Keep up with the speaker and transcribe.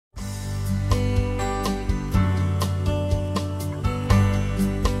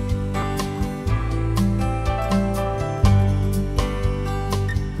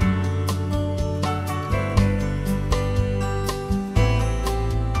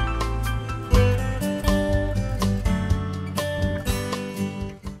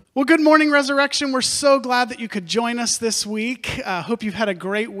Well, good morning, Resurrection. We're so glad that you could join us this week. Hope you've had a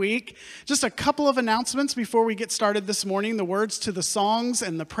great week. Just a couple of announcements before we get started this morning. The words to the songs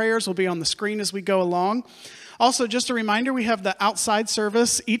and the prayers will be on the screen as we go along. Also, just a reminder, we have the outside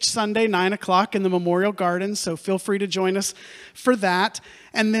service each Sunday, 9 o'clock in the Memorial Garden, so feel free to join us for that.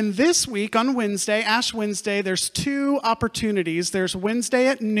 And then this week on Wednesday, Ash Wednesday, there's two opportunities. There's Wednesday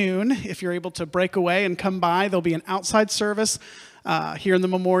at noon. If you're able to break away and come by, there'll be an outside service here in the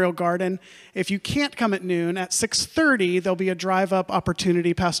Memorial Garden. If you can't come at noon, at 6:30, there'll be a drive-up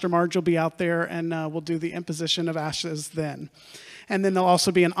opportunity. Pastor Marge will be out there, and we'll do the imposition of ashes then. And then there'll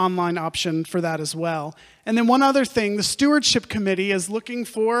also be an online option for that as well. And then one other thing, the Stewardship Committee is looking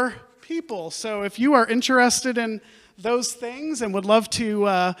for people. So if you are interested in those things and would love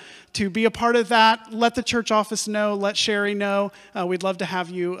to be a part of that, let the church office know, let Sherry know. We'd love to have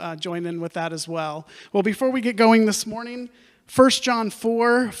you join in with that as well. Well, before we get going this morning, 1 John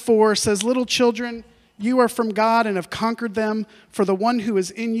 4:4 says, "Little children, you are from God and have conquered them, for the one who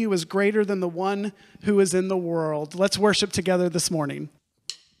is in you is greater than the one who is in the world." Let's worship together this morning.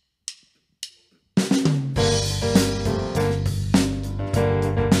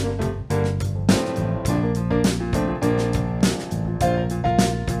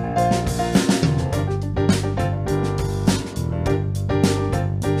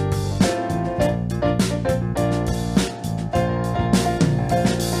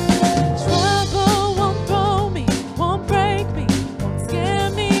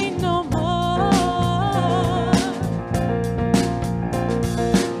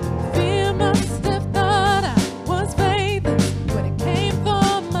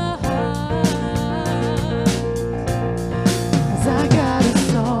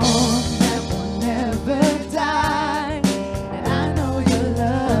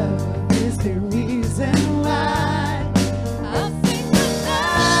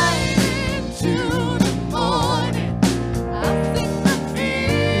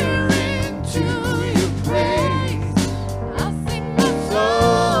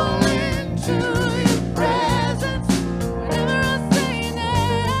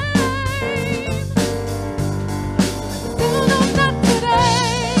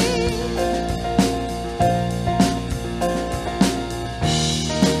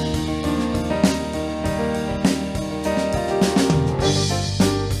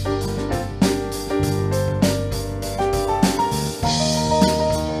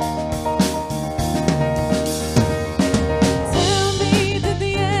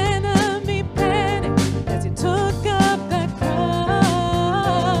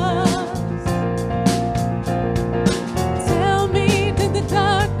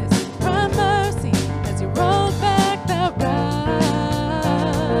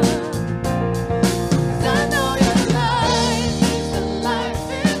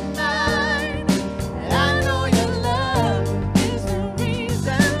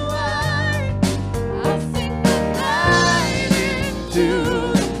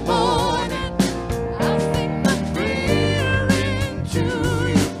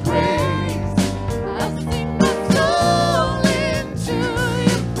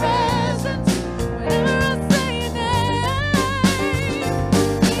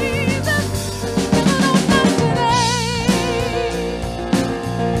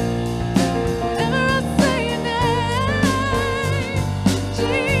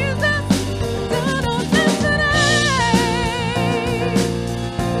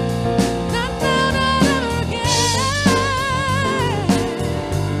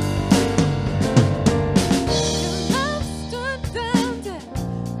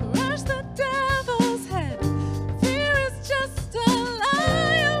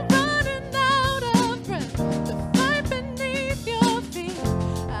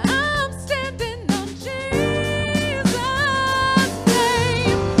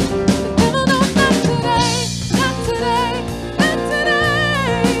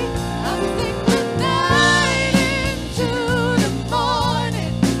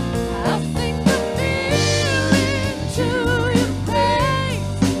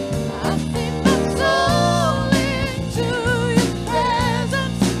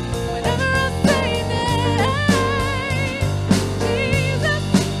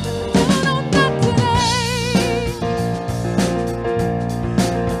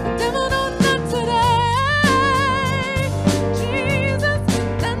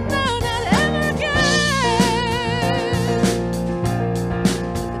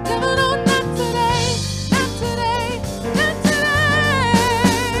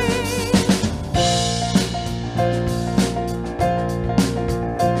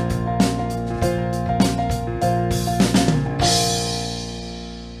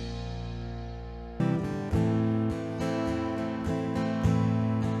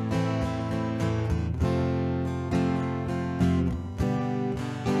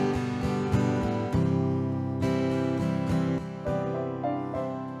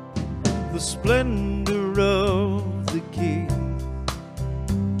 splendor of the King,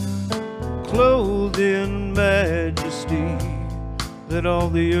 clothed in majesty. Let all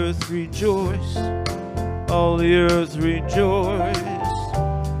the earth rejoice, all the earth rejoice.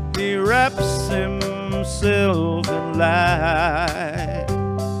 He wraps himself in light,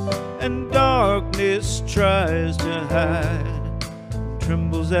 and darkness tries to hide.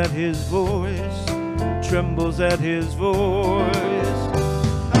 Trembles at his voice, trembles at his voice.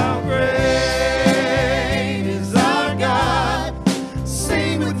 How great is our God?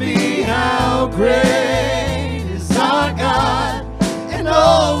 Sing with me, how great is our God? And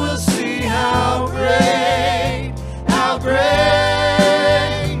all will see how great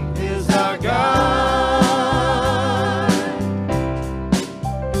is our God.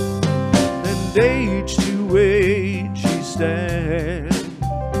 And age to age he stands.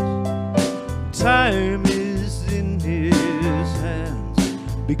 Time is in his hands,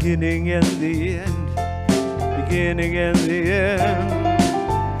 beginning and the end, beginning and the end.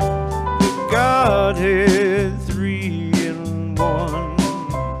 The Godhead three in one,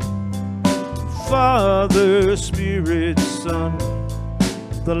 Father, Spirit, Son,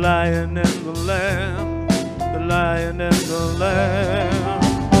 the Lion and the Lamb, the Lion and the Lamb.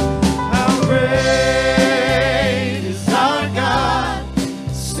 How great is our God?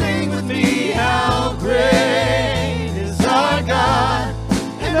 Sing with me, how great is our God?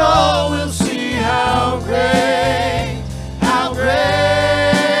 And all will see how great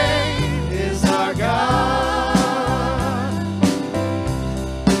is our God.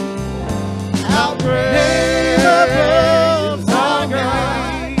 How great is our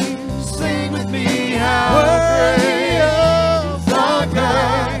God? Sing with me, how great is our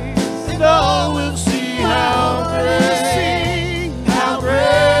God? And all will see how great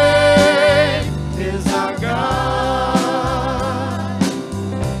is our God.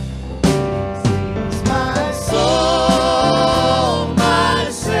 Sings my soul, my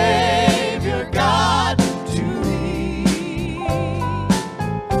Savior God, to thee.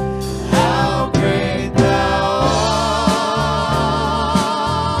 How great thou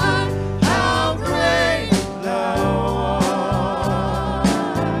art, how great thou art.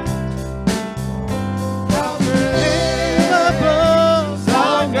 How great is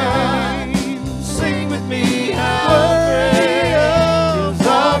our God? Sing with me, how great is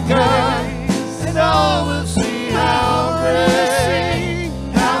our God? And all will see how great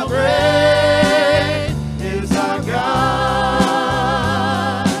is our God.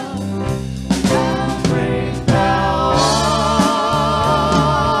 How great thou art,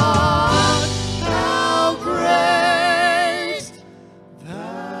 how great thou art.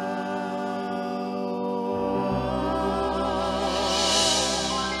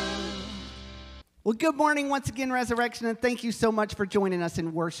 Well, good morning once again, Resurrection, and thank you so much for joining us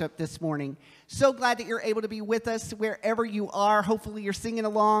in worship this morning. So glad that you're able to be with us wherever you are. Hopefully you're singing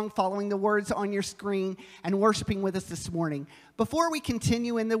along, following the words on your screen, and worshiping with us this morning. Before we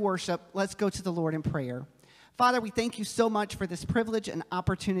continue in the worship, let's go to the Lord in prayer. Father, we thank you so much for this privilege and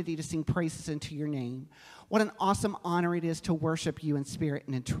opportunity to sing praises into your name. What an awesome honor it is to worship you in spirit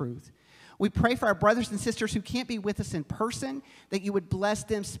and in truth. We pray for our brothers and sisters who can't be with us in person, that you would bless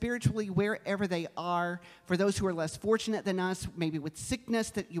them spiritually wherever they are. For those who are less fortunate than us, maybe with sickness,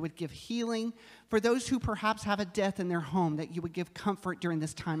 that you would give healing. For those who perhaps have a death in their home, that you would give comfort during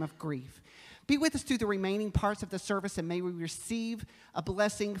this time of grief. Be with us through the remaining parts of the service, and may we receive a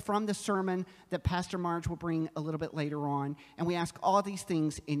blessing from the sermon that Pastor Marge will bring a little bit later on. And we ask all these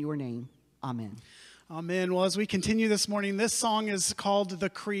things in your name. Amen. Amen. Well, as we continue this morning, this song is called The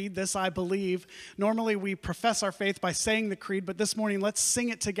Creed, This I Believe. Normally we profess our faith by saying the creed, but this morning let's sing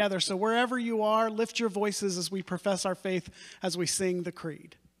it together. So wherever you are, lift your voices as we profess our faith as we sing the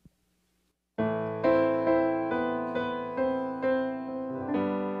creed.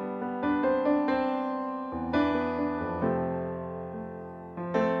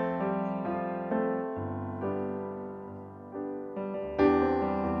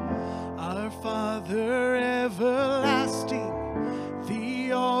 Father everlasting,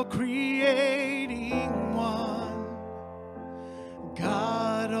 the all-creating one,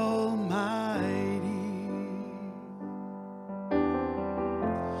 God Almighty,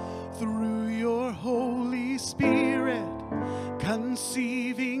 through your Holy Spirit,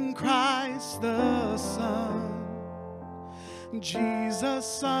 conceiving Christ the Son,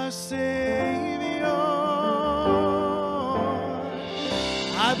 Jesus our Savior.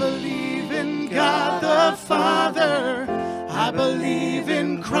 I believe in God the Father, I believe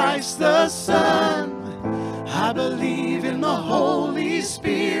in Christ the Son, I believe in the Holy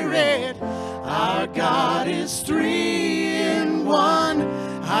Spirit, our God is three in one.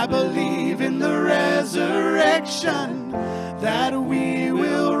 I believe resurrection, that we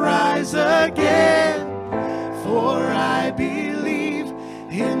will rise again. For I believe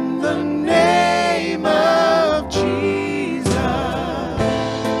in the name of Jesus.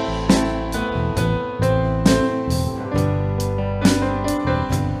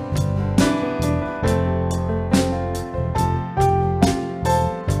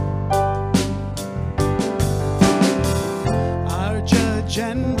 Our judge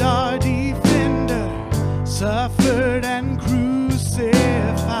and our defender suffered and crucified.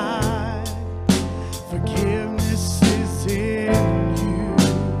 Forgiveness is in you.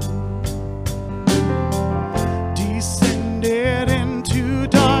 Descended into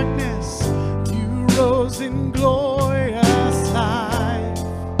darkness, you rose in glorious life,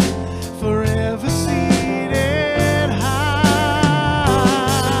 forever seated high.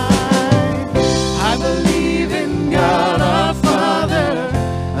 I believe in God our Father,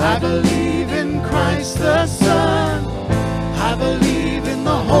 I believe in Christ the Son, I believe in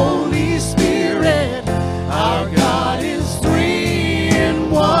the Holy Spirit, our God is three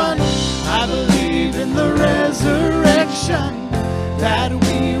in one. I believe in the resurrection, that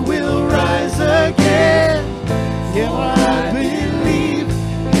we will rise again. Yeah, I believe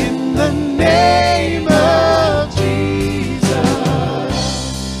in the name of Jesus.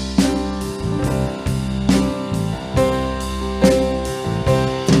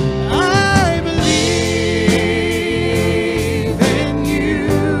 I believe in you.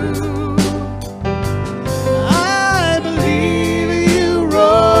 I believe you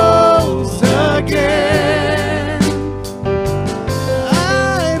rose again.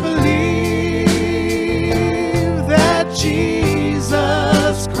 I believe that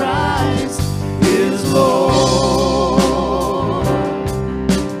Jesus Christ is Lord.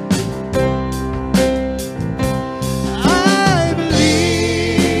 I believe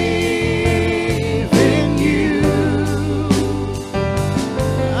in you.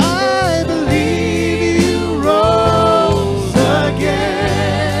 I believe you rose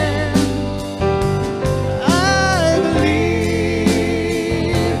again. I believe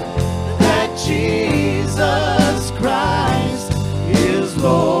that Jesus Christ is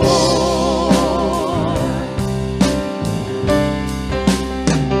Lord.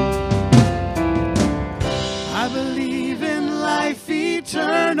 I believe in life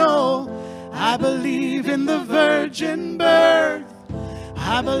eternal. I believe in the virgin birth.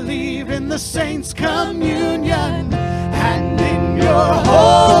 I believe in the saints' communion and in your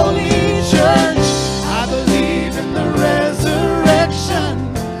holy church. I believe in the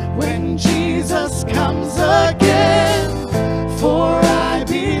resurrection when Jesus comes again. For I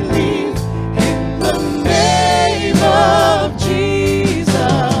believe in the name of Jesus.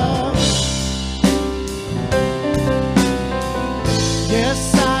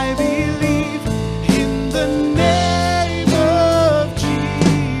 Yes, I believe in the name of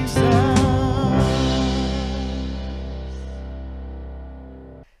Jesus.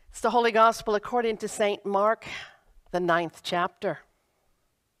 It's the Holy Gospel according to St. Mark, the 9th chapter.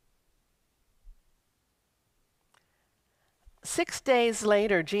 6 days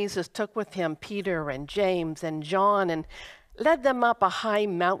later, Jesus took with him Peter and James and John and led them up a high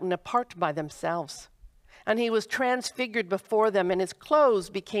mountain apart by themselves. And he was transfigured before them, and his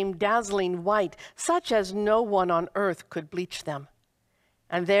clothes became dazzling white, such as no one on earth could bleach them.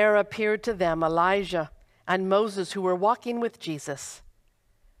 And there appeared to them Elijah and Moses, who were walking with Jesus.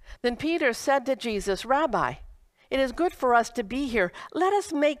 Then Peter said to Jesus, "Rabbi, it is good for us to be here. Let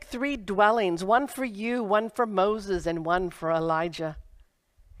us make 3 dwellings, one for you, one for Moses, and one for Elijah."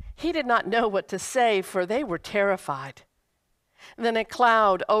 He did not know what to say, for they were terrified. Then a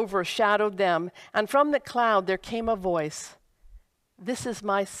cloud overshadowed them, and from the cloud there came a voice, "This is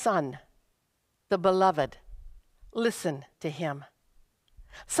my Son, the beloved. Listen to him."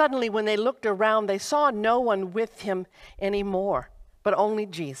 Suddenly, when they looked around, they saw no one with him anymore, but only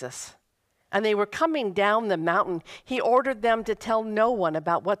Jesus. And they were coming down the mountain. He ordered them to tell no one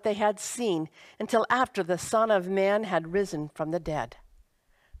about what they had seen until after the Son of Man had risen from the dead.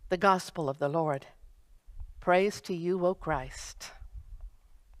 The Gospel of the Lord. Praise to you, O Christ.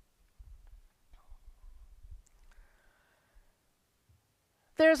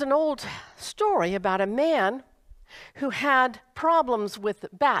 There's an old story about a man who had problems with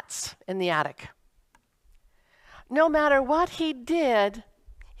bats in the attic. No matter what he did,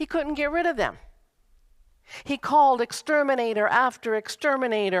 he couldn't get rid of them. He called exterminator after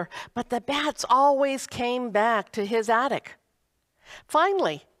exterminator, but the bats always came back to his attic.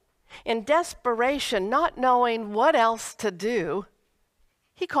 Finally, in desperation, not knowing what else to do,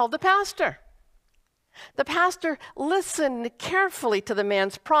 he called the pastor. The pastor listened carefully to the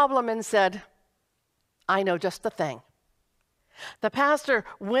man's problem and said, I know just the thing. The pastor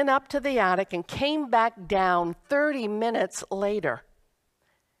went up to the attic and came back down 30 minutes later.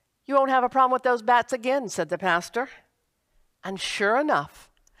 "You won't have a problem with those bats again," said the pastor. And sure enough,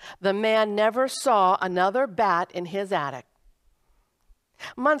 the man never saw another bat in his attic.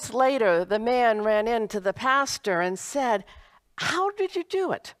 Months later, the man ran into the pastor and said, "How did you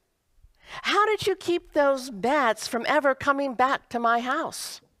do it? How did you keep those bats from ever coming back to my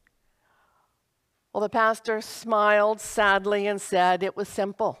house?" Well, the pastor smiled sadly and said, "It was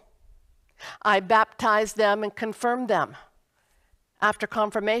simple. I baptized them and confirmed them. After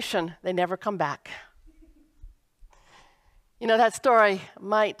confirmation, they never come back." You know, that story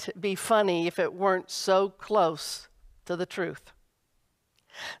might be funny if it weren't so close to the truth.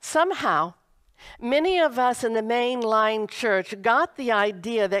 Somehow, many of us in the mainline church got the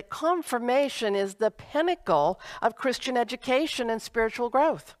idea that confirmation is the pinnacle of Christian education and spiritual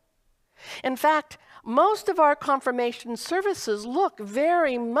growth. In fact, most of our confirmation services look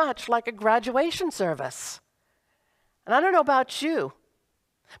very much like a graduation service. And I don't know about you,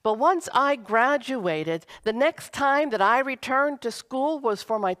 but once I graduated, the next time that I returned to school was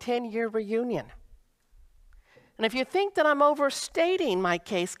for my 10-year reunion. And if you think that I'm overstating my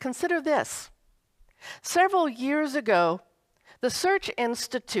case, consider this. Several years ago, the Search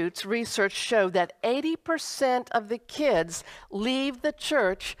Institute's research showed that 80% of the kids leave the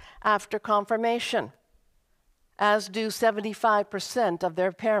church after confirmation, as do 75% of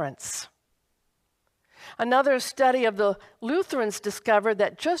their parents. Another study of the Lutherans discovered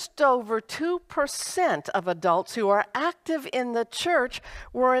that just over 2% of adults who are active in the church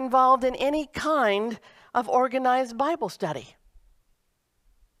were involved in any kind of organized Bible study.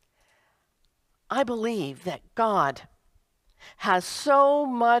 I believe that God has so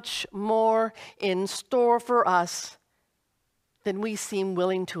much more in store for us than we seem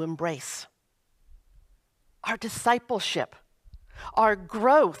willing to embrace. Our discipleship, our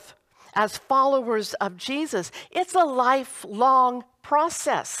growth as followers of Jesus, it's a lifelong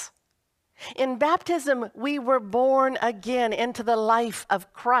process. In baptism, we were born again into the life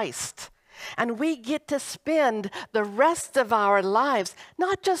of Christ, and we get to spend the rest of our lives,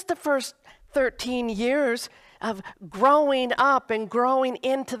 not just the first 13 years, of growing up and growing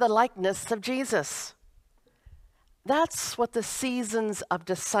into the likeness of Jesus. That's what the seasons of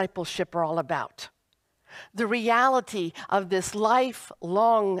discipleship are all about. The reality of this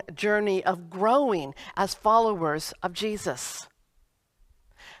lifelong journey of growing as followers of Jesus.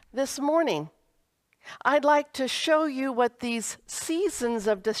 This morning, I'd like to show you what these seasons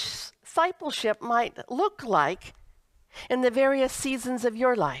of discipleship might look like in the various seasons of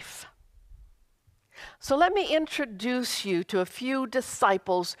your life. So let me introduce you to a few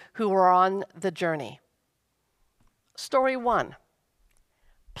disciples who are on the journey. Story 1,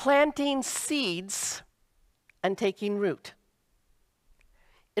 planting seeds and taking root.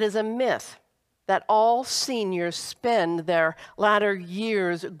 It is a myth that all seniors spend their latter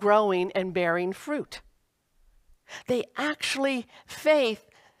years growing and bearing fruit. They actually face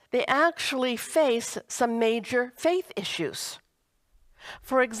some major faith issues.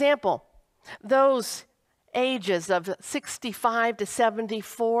 For example, those ages of 65 to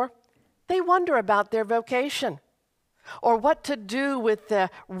 74, they wonder about their vocation or what to do with the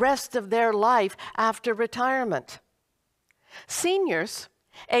rest of their life after retirement. Seniors,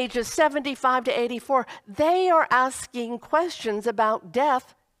 ages 75 to 84, they are asking questions about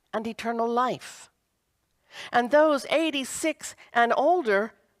death and eternal life. And those 86 and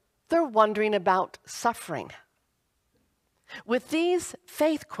older, they're wondering about suffering. With these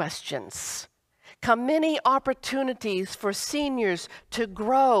faith questions come many opportunities for seniors to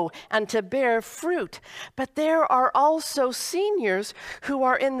grow and to bear fruit, but there are also seniors who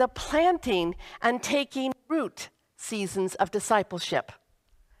are in the planting and taking root seasons of discipleship.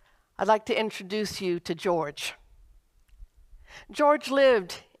 I'd like to introduce you to George. George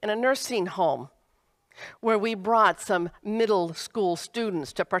lived in a nursing home where we brought some middle school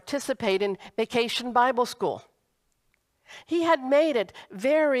students to participate in Vacation Bible School. He had made it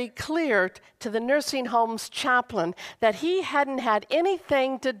very clear to the nursing home's chaplain that he hadn't had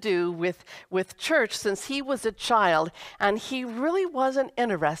anything to do with church since he was a child, and he really wasn't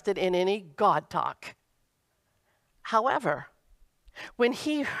interested in any God talk. However, when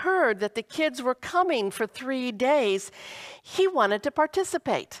he heard that the kids were coming for 3 days, he wanted to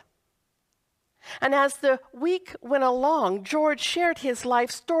participate. And as the week went along, George shared his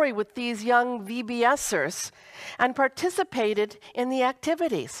life story with these young VBSers and participated in the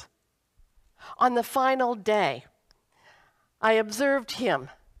activities. On the final day, I observed him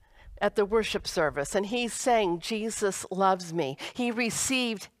at the worship service, and he sang, "Jesus loves me." He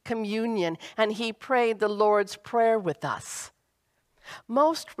received communion, and he prayed the Lord's Prayer with us.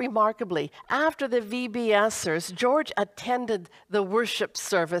 Most remarkably, after the VBSers, George attended the worship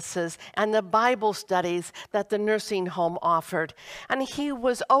services and the Bible studies that the nursing home offered, and he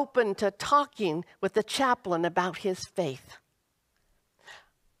was open to talking with the chaplain about his faith.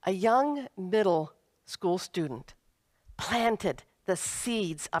 A young middle school student planted the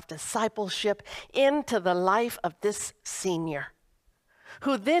seeds of discipleship into the life of this senior,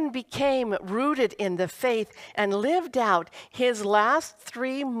 who then became rooted in the faith and lived out his last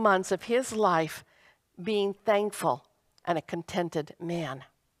 3 months of his life being thankful and a contented man.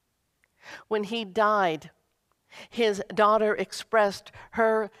 When he died, his daughter expressed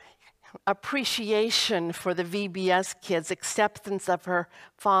her appreciation for the VBS kids' acceptance of her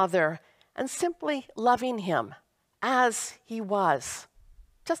father and simply loving him as he was,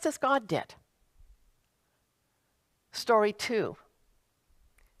 just as God did. Story 2.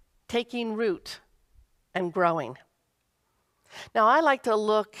 Taking root and growing. Now, I like to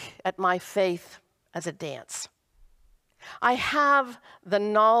look at my faith as a dance. I have the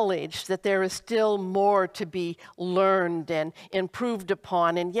knowledge that there is still more to be learned and improved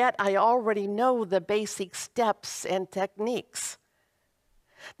upon, and yet I already know the basic steps and techniques.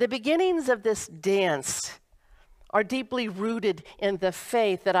 The beginnings of this dance are deeply rooted in the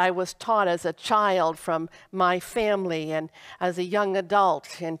faith that I was taught as a child from my family and as a young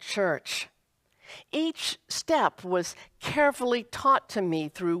adult in church. Each step was carefully taught to me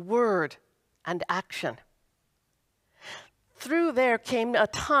through word and action. Through there came a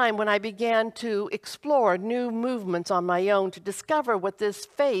time when I began to explore new movements on my own to discover what this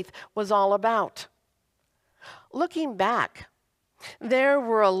faith was all about. Looking back, there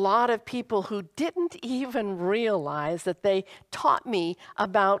were a lot of people who didn't even realize that they taught me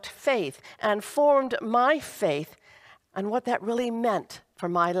about faith and formed my faith and what that really meant for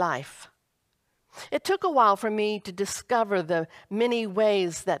my life. It took a while for me to discover the many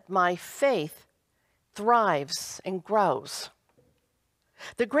ways that my faith thrives and grows.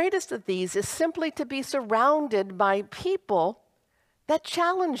 The greatest of these is simply to be surrounded by people that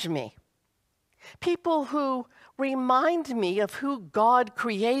challenge me, people who remind me of who God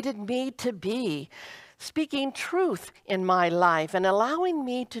created me to be, speaking truth in my life and allowing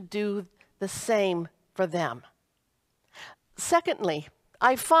me to do the same for them. Secondly,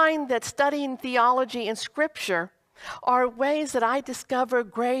 I find that studying theology and Scripture are ways that I discover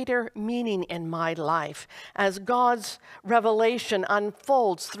greater meaning in my life as God's revelation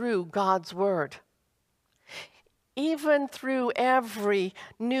unfolds through God's Word. Even through every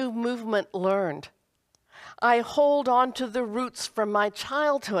new movement learned, I hold on to the roots from my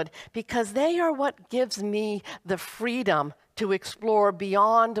childhood because they are what gives me the freedom to explore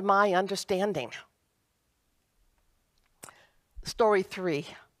beyond my understanding. Story 3,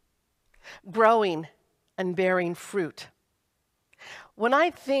 growing and bearing fruit. When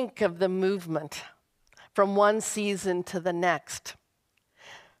I think of the movement from one season to the next,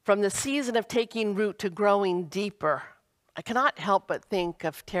 from the season of taking root to growing deeper, I cannot help but think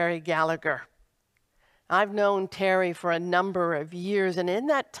of Terry Gallagher. I've known Terry for a number of years, and in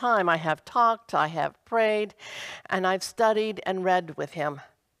that time I have talked, I have prayed, and I've studied and read with him.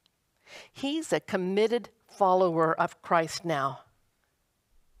 He's a committed follower of Christ now,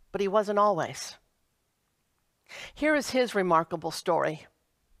 but he wasn't always. Here is his remarkable story.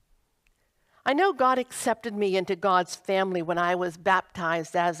 I know God accepted me into God's family when I was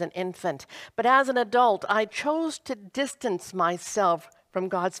baptized as an infant, but as an adult, I chose to distance myself from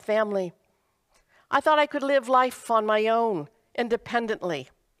God's family. I thought I could live life on my own, independently,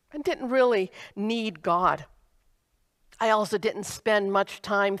 and didn't really need God. I also didn't spend much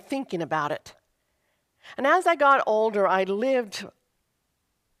time thinking about it. And as I got older, I lived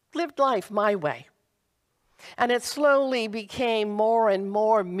life my way. And it slowly became more and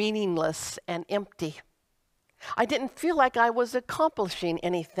more meaningless and empty. I didn't feel like I was accomplishing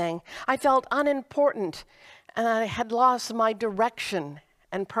anything. I felt unimportant, and I had lost my direction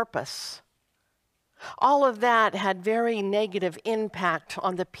and purpose. All of that had very negative impact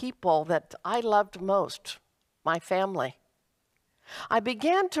on the people that I loved most, my family. I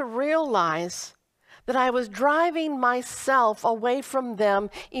began to realize that I was driving myself away from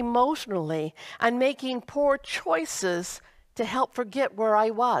them emotionally and making poor choices to help forget where I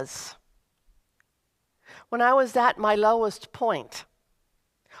was. When I was at my lowest point,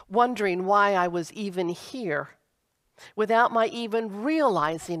 wondering why I was even here, without my even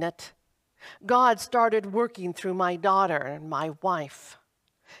realizing it, God started working through my daughter and my wife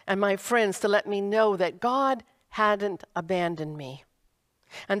and my friends to let me know that God hadn't abandoned me.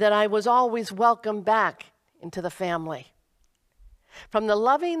 and that I was always welcome back into the family. From the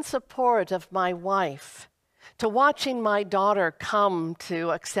loving support of my wife, to watching my daughter come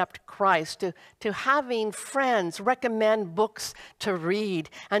to accept Christ, to having friends recommend books to read,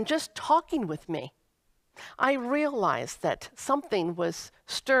 and just talking with me, I realized that something was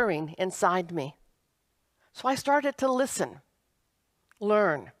stirring inside me. So I started to listen,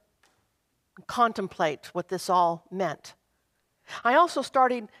 learn, contemplate what this all meant. I also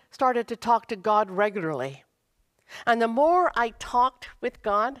started to talk to God regularly. And the more I talked with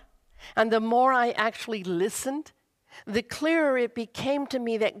God, and the more I actually listened, the clearer it became to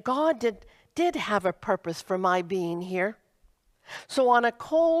me that God did have a purpose for my being here. So on a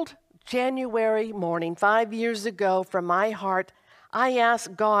cold January morning, 5 years ago, from my heart, I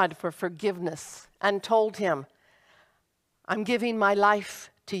asked God for forgiveness and told him, I'm giving my life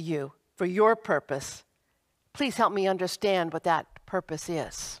to you for your purpose. Please help me understand what that purpose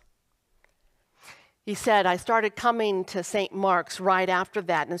is. He said, I started coming to St. Mark's right after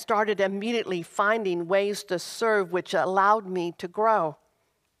that and started immediately finding ways to serve, which allowed me to grow.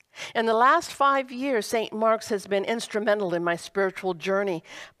 In the last 5 years, St. Mark's has been instrumental in my spiritual journey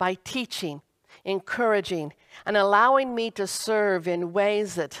by teaching, encouraging, and allowing me to serve in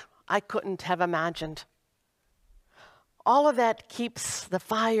ways that I couldn't have imagined. All of that keeps the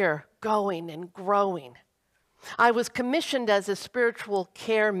fire going and growing. I was commissioned as a spiritual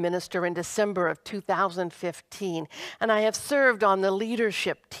care minister in December of 2015, and I have served on the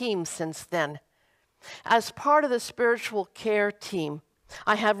leadership team since then. As part of the spiritual care team,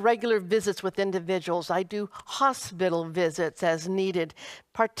 I have regular visits with individuals. I do hospital visits as needed,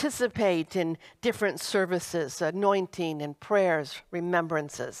 participate in different services, anointing and prayers,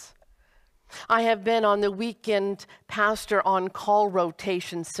 remembrances. I have been on the weekend pastor on-call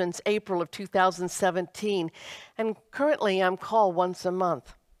rotation since April of 2017, and currently I'm called once a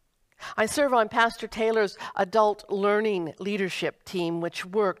month. I serve on Pastor Taylor's adult learning leadership team, which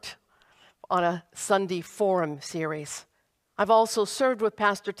worked on a Sunday forum series. I've also served with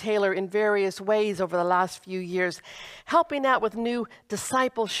Pastor Taylor in various ways over the last few years, helping out with new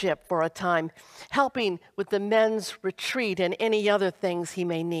discipleship for a time, helping with the men's retreat and any other things he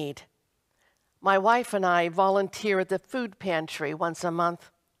may need. My wife and I volunteer at the food pantry once a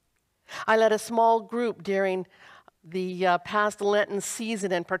month. I led a small group during the past Lenten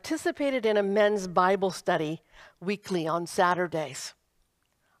season and participated in a men's Bible study weekly on Saturdays.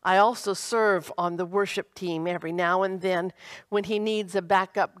 I also serve on the worship team every now and then when he needs a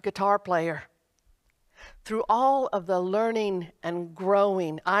backup guitar player. Through all of the learning and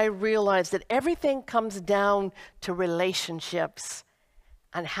growing, I realized that everything comes down to relationships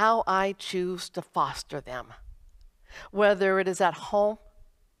and how I choose to foster them, whether it is at home,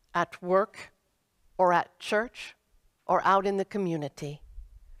 at work, or at church, or out in the community.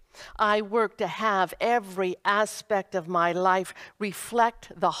 I work to have every aspect of my life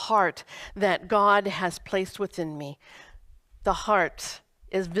reflect the heart that God has placed within me. The heart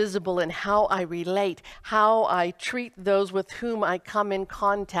is visible in how I relate, how I treat those with whom I come in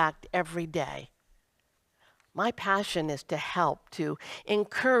contact every day. My passion is to help, to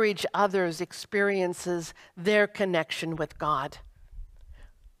encourage others' experiences, their connection with God.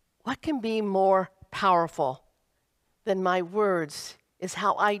 What can be more powerful than my words is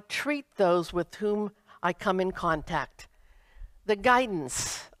how I treat those with whom I come in contact. The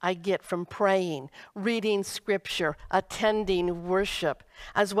guidance I get from praying, reading scripture, attending worship,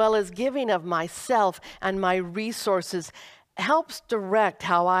 as well as giving of myself and my resources helps direct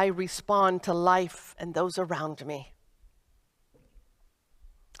how I respond to life and those around me.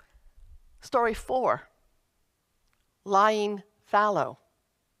 Story 4, lying fallow.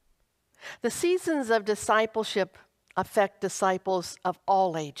 The seasons of discipleship affect disciples of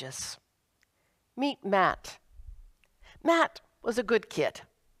all ages. Meet Matt. Matt was a good kid.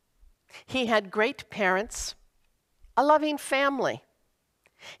 He had great parents, a loving family.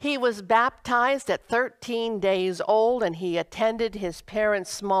 He was baptized at 13 days old, and he attended his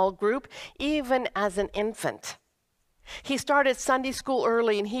parents' small group even as an infant. He started Sunday school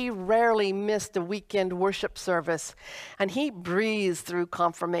early, and he rarely missed a weekend worship service, and he breezed through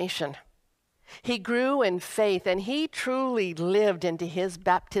confirmation. He grew in faith, and he truly lived into his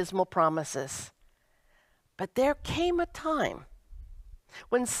baptismal promises. But there came a time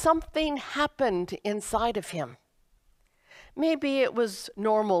when something happened inside of him. Maybe it was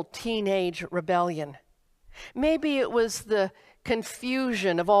normal teenage rebellion. Maybe it was the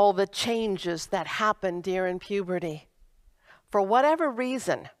confusion of all the changes that happened during puberty. For whatever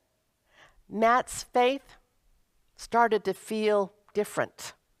reason, Matt's faith started to feel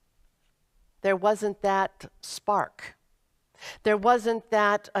different. There wasn't that spark. There wasn't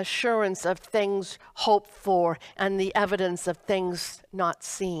that assurance of things hoped for and the evidence of things not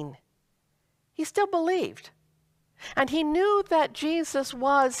seen. He still believed. And he knew that Jesus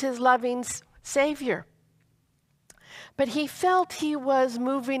was his loving Savior. But he felt he was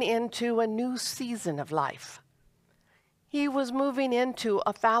moving into a new season of life. He was moving into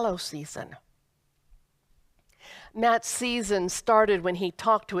a fallow season. Matt's season started when he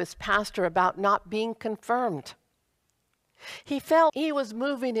talked to his pastor about not being confirmed. He felt he was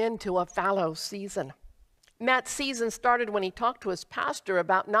moving into a fallow season. Matt's season started when he talked to his pastor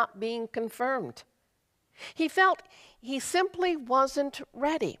about not being confirmed. He felt he simply wasn't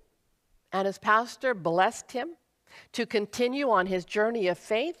ready, and his pastor blessed him to continue on his journey of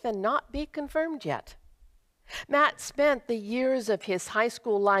faith and not be confirmed yet. Matt spent the years of his high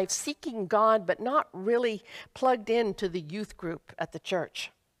school life seeking God, but not really plugged into the youth group at the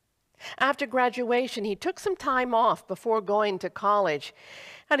church. After graduation, he took some time off before going to college,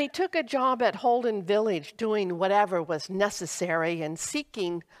 and he took a job at Holden Village doing whatever was necessary and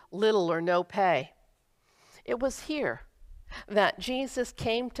seeking little or no pay. It was here that Jesus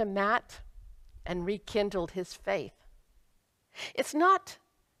came to Matt and rekindled his faith. It's not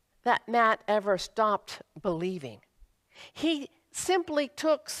that Matt ever stopped believing. He simply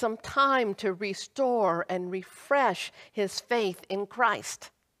took some time to restore and refresh his faith in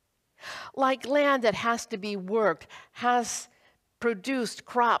Christ. Like land that has to be worked, has produced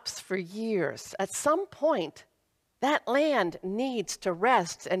crops for years. At some point, that land needs to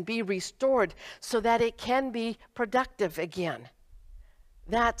rest and be restored so that it can be productive again.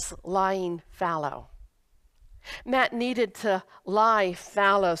 That's lying fallow. Matt needed to lie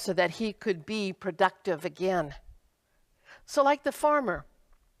fallow so that he could be productive again. So like the farmer,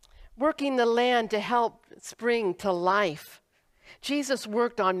 working the land to help spring to life, Jesus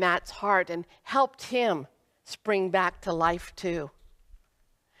worked on Matt's heart and helped him spring back to life too.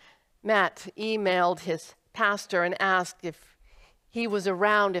 Matt emailed his pastor and asked if he was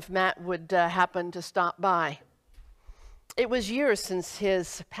around, if Matt would happen to stop by. It was years since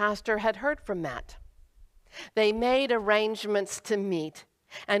his pastor had heard from Matt. They made arrangements to meet,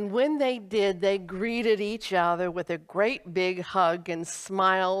 and when they did, they greeted each other with a great big hug and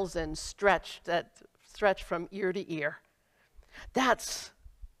smiles and stretched from ear to ear. That's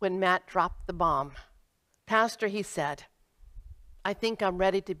when Matt dropped the bomb. Pastor, he said, I think I'm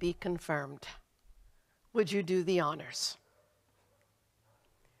ready to be confirmed. Would you do the honors?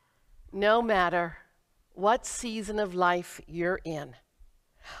 No matter what season of life you're in,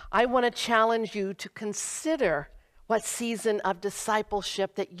 I want to challenge you to consider what season of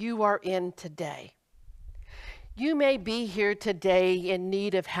discipleship that you are in today. You may be here today in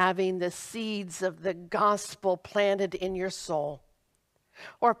need of having the seeds of the gospel planted in your soul.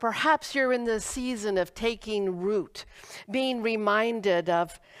 Or perhaps you're in the season of taking root, being reminded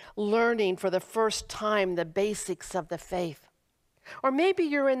of learning for the first time the basics of the faith. Or maybe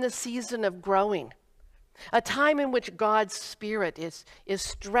you're in the season of growing, a time in which God's Spirit is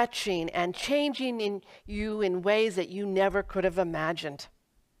stretching and changing in you in ways that you never could have imagined.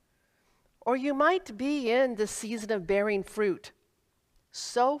 Or you might be in the season of bearing fruit,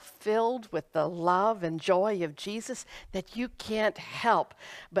 so filled with the love and joy of Jesus that you can't help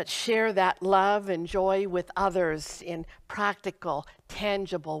but share that love and joy with others in practical,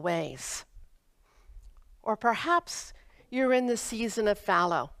 tangible ways. Or perhaps you're in the season of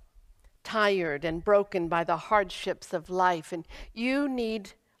fallow, tired and broken by the hardships of life, and you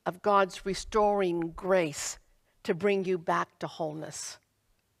need of God's restoring grace to bring you back to wholeness.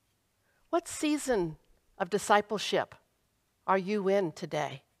 What season of discipleship are you in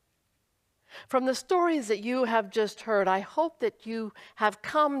today? From the stories that you have just heard, I hope that you have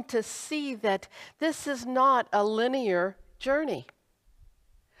come to see that this is not a linear journey.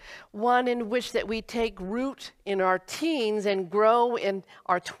 One in which that we take root in our teens and grow in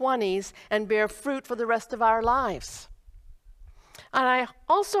our 20s and bear fruit for the rest of our lives. And I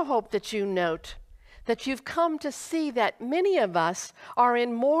also hope that you note that you've come to see that many of us are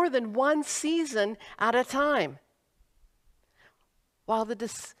in more than one season at a time. While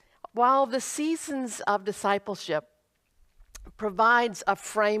the seasons of discipleship provides a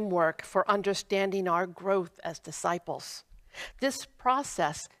framework for understanding our growth as disciples, this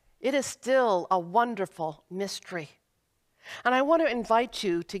process, it is still a wonderful mystery. And I want to invite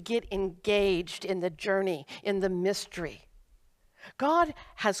you to get engaged in the journey, in the mystery. God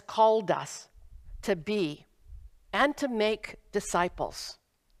has called us to be and to make disciples,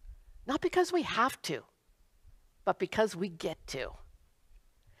 not because we have to, but because we get to.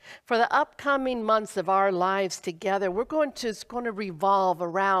 For the upcoming months of our lives together, it's going to revolve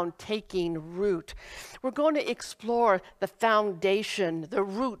around taking root. We're going to explore the foundation, the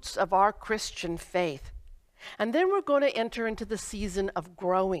roots of our Christian faith. And then we're going to enter into the season of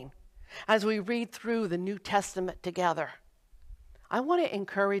growing as we read through the New Testament together. I want to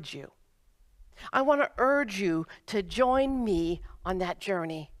encourage you. I want to urge you to join me on that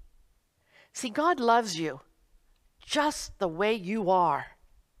journey. See, God loves you just the way you are.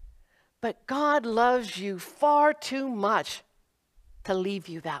 But God loves you far too much to leave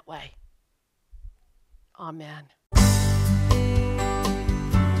you that way. Amen.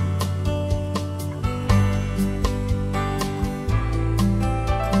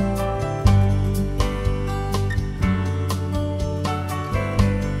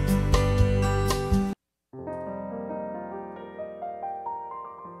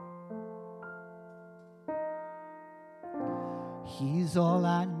 He's all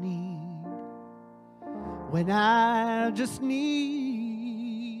I need when I just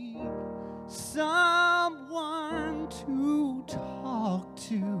need someone to talk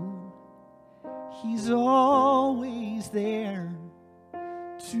to. He's always there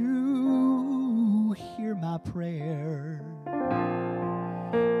to hear my prayer.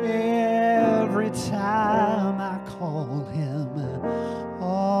 Every time I call him,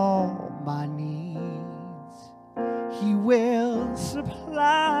 all my needs he will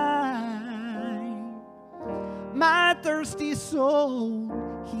supply. My thirsty soul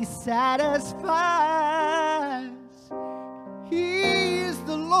he satisfies. He is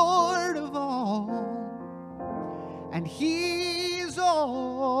the Lord of all, and he's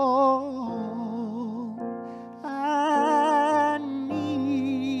all I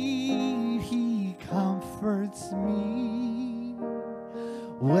need. He comforts me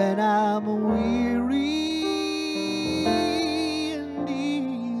when I'm weary and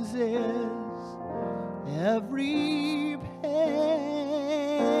eases every pain,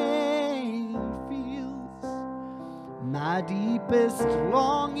 feels my deepest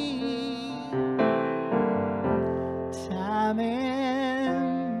longing. Time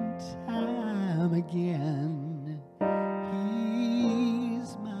and time again,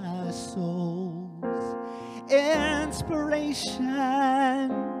 he's my soul's inspiration,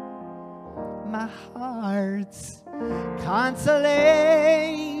 my heart's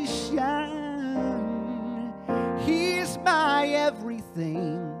consolation. He's my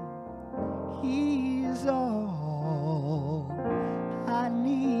everything. He's all I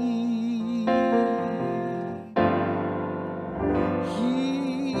need.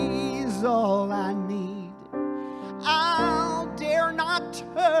 He's all I need. I'll dare not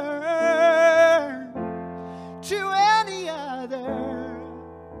turn to any other.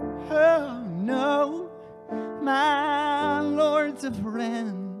 Oh no, my Lord's a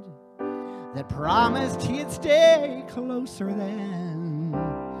friend that promised he'd stay closer than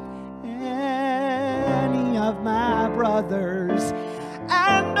any of my brothers.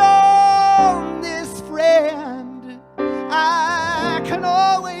 And on this friend I can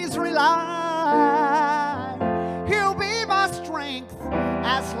always rely. He'll be my strength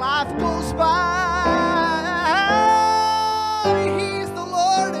as life goes by. He's the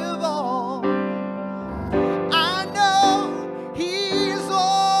Lord of all. I know he's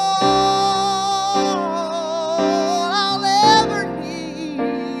all I'll ever need.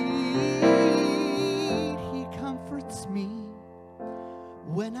 He comforts me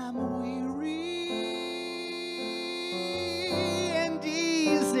when I'm weary and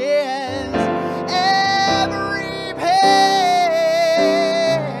eases every pain,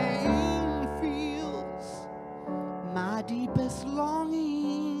 feels my deepest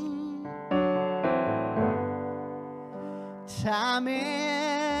longing. Time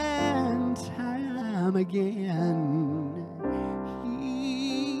and time again,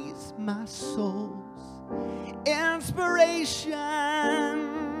 he's my soul's inspiration.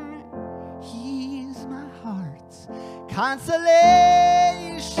 He's my heart's consolation.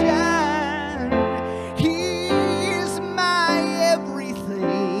 He's my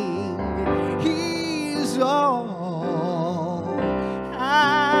everything. He's all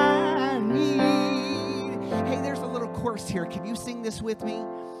I need. Hey, there's a little chorus here. Can you sing this with me?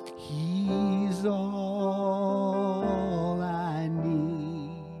 He's all I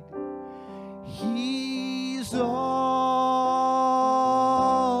need. He's all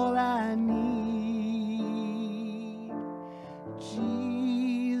I need.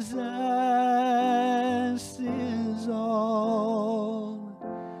 Jesus is all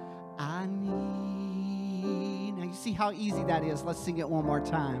I need. Now you see how easy that is. Let's sing it one more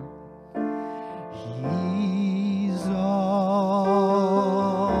time. He's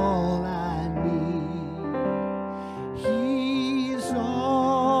all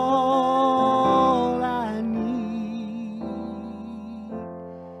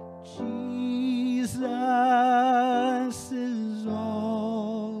is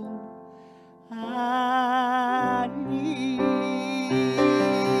all I need.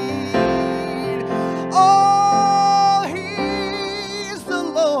 Oh, He's the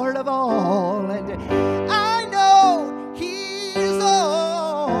Lord of all, and I know He's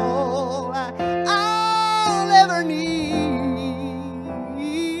all I'll ever need.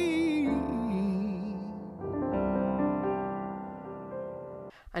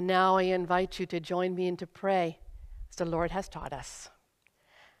 And now I invite you to join me and to pray as the Lord has taught us.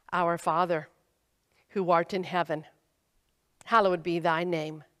 Our Father, who art in heaven, hallowed be thy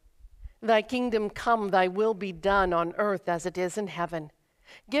name. Thy kingdom come, thy will be done on earth as it is in heaven.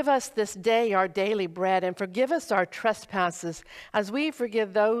 Give us this day our daily bread, and forgive us our trespasses as we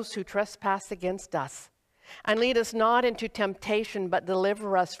forgive those who trespass against us. And lead us not into temptation, but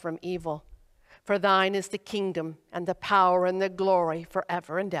deliver us from evil. For thine is the kingdom and the power and the glory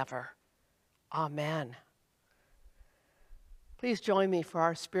forever and ever. Amen. Please join me for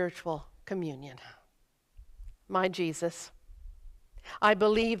our spiritual communion. My Jesus, I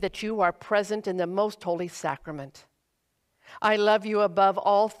believe that you are present in the most holy sacrament. I love you above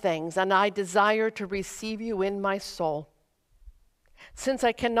all things, and I desire to receive you in my soul. Since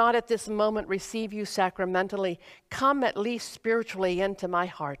I cannot at this moment receive you sacramentally, come at least spiritually into my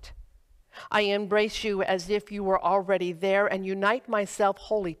heart. I embrace you as if you were already there and unite myself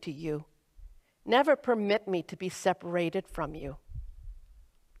wholly to you. Never permit me to be separated from you.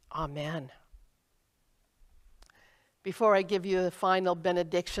 Amen. Before I give you the final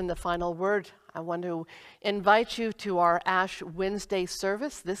benediction, the final word, I want to invite you to our Ash Wednesday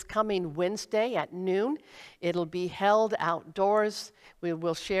service this coming Wednesday at noon. It'll be held outdoors. We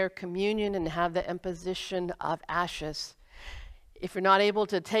will share communion and have the imposition of ashes. If you're not able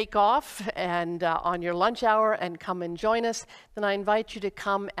to take off and on your lunch hour and come and join us, then I invite you to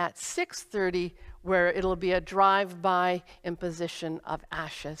come at 6:30, where it'll be a drive-by imposition of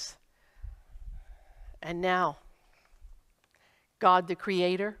ashes. And now, God the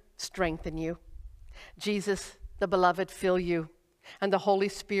Creator strengthen you. Jesus the Beloved fill you. And the Holy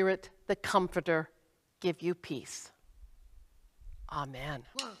Spirit, the Comforter, give you peace. Amen.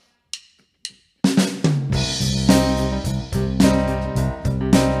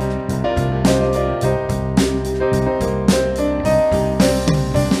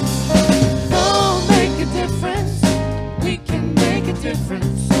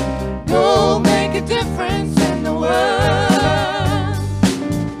 Difference. Go make a difference in the world.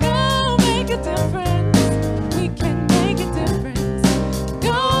 Go make a difference. We can make a difference.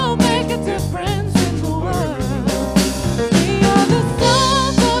 Go make a difference in the world. We are the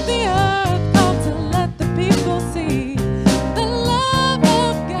salt of the earth, called to let the people see the love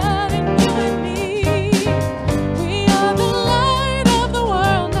of God in you and me. We are the light of the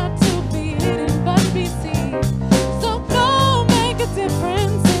world, not to be hidden but be seen. So go make a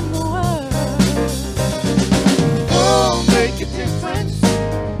difference in the world. Go make a difference.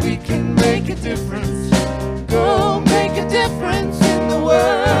 We can make a difference. Go make a difference in the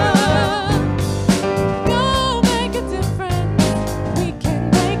world. Go make a difference. We can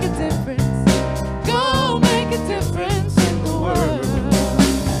make a difference. Go make a difference in the world.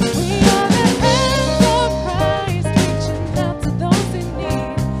 We are the hands of Christ, reaching out to those in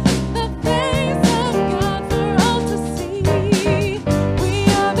need. The face of God for all to see. We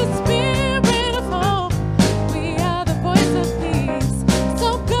are the spirit of hope. We are the voice of peace. So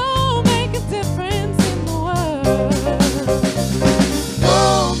go make a difference in the world.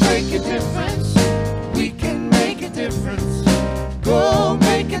 Go make a difference. We can make a difference. Go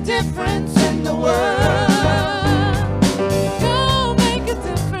make a difference in the world. Go make a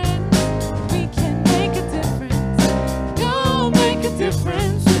difference. We can make a difference. Go make a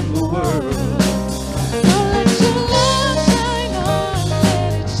difference in the world. So let your love shine on,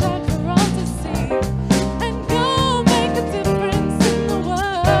 let it shine for all to see. And go make a difference in the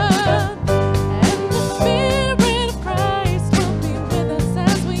world. And the Spirit of Christ will be with us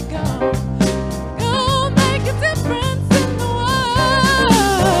as we go. Go make a difference in the world.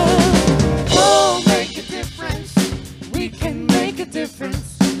 Go make a difference. We can make a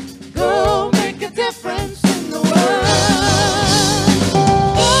difference. Go make a difference in the world.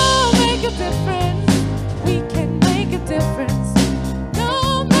 Go make a difference. We can make a difference.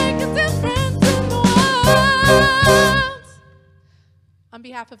 Go make a difference in the world. On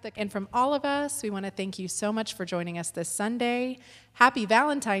behalf of and from all of us, we want to thank you so much for joining us this Sunday. Happy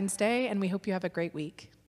Valentine's Day, and we hope you have a great week.